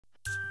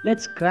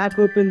Let's crack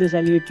open this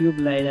LED tube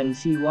light and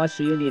see what's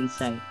really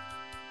inside.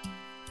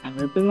 I'm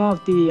ripping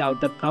off the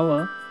outer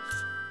cover.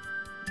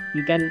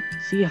 You can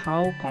see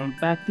how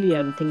compactly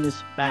everything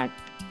is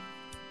packed.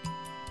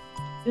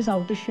 This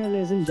outer shell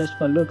isn't just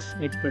for looks,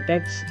 it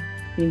protects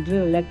the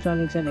internal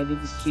electronics and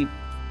LED strip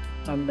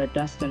from the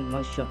dust and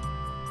moisture.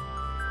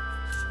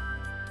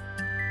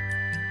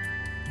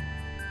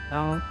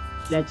 Now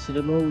let's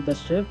remove the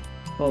strip.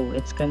 Oh,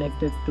 it's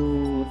connected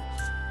to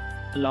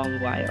a long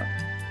wire.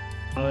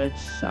 Now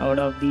it's out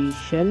of the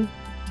shell.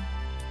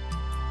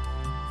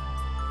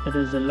 It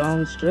is a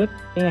long strip.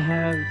 They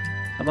have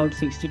about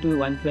 60 to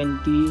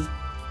 120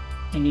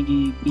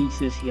 LED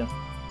pieces here.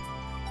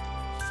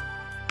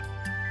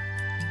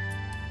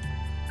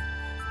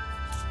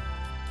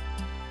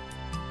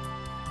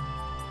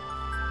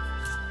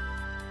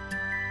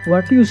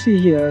 What you see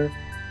here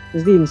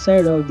is the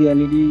inside of the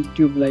LED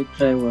tube light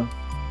driver.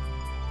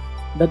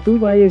 The two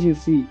wires you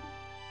see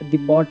at the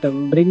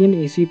bottom bring in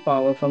AC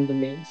power from the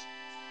mains.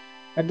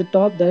 At the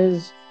top there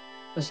is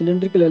a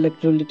cylindrical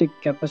electrolytic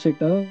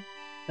capacitor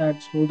that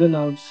smoothens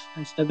out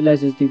and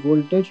stabilizes the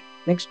voltage.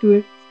 Next to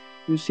it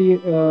you see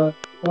a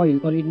coil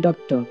or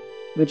inductor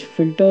which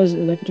filters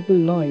electrical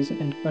noise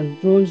and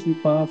controls the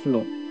power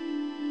flow.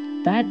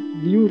 That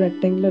blue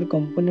rectangular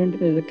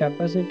component is a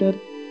capacitor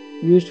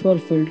used for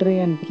filtering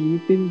and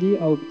keeping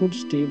the output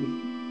stable.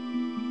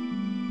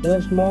 There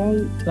are small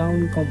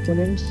round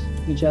components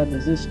which are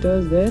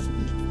resistors there,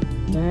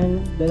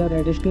 and there are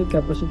additional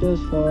capacitors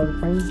for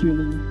fine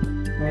tuning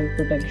and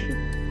protection.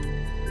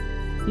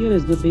 Here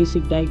is the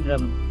basic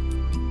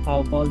diagram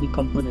of all the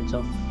components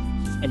of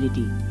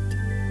LED.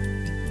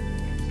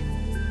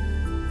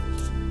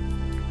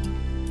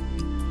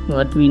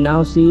 What we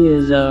now see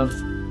is a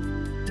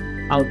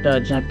outer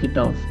jacket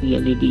of the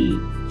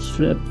LED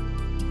strip,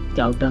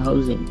 the outer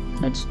housing.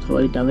 Let's throw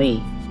it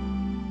away.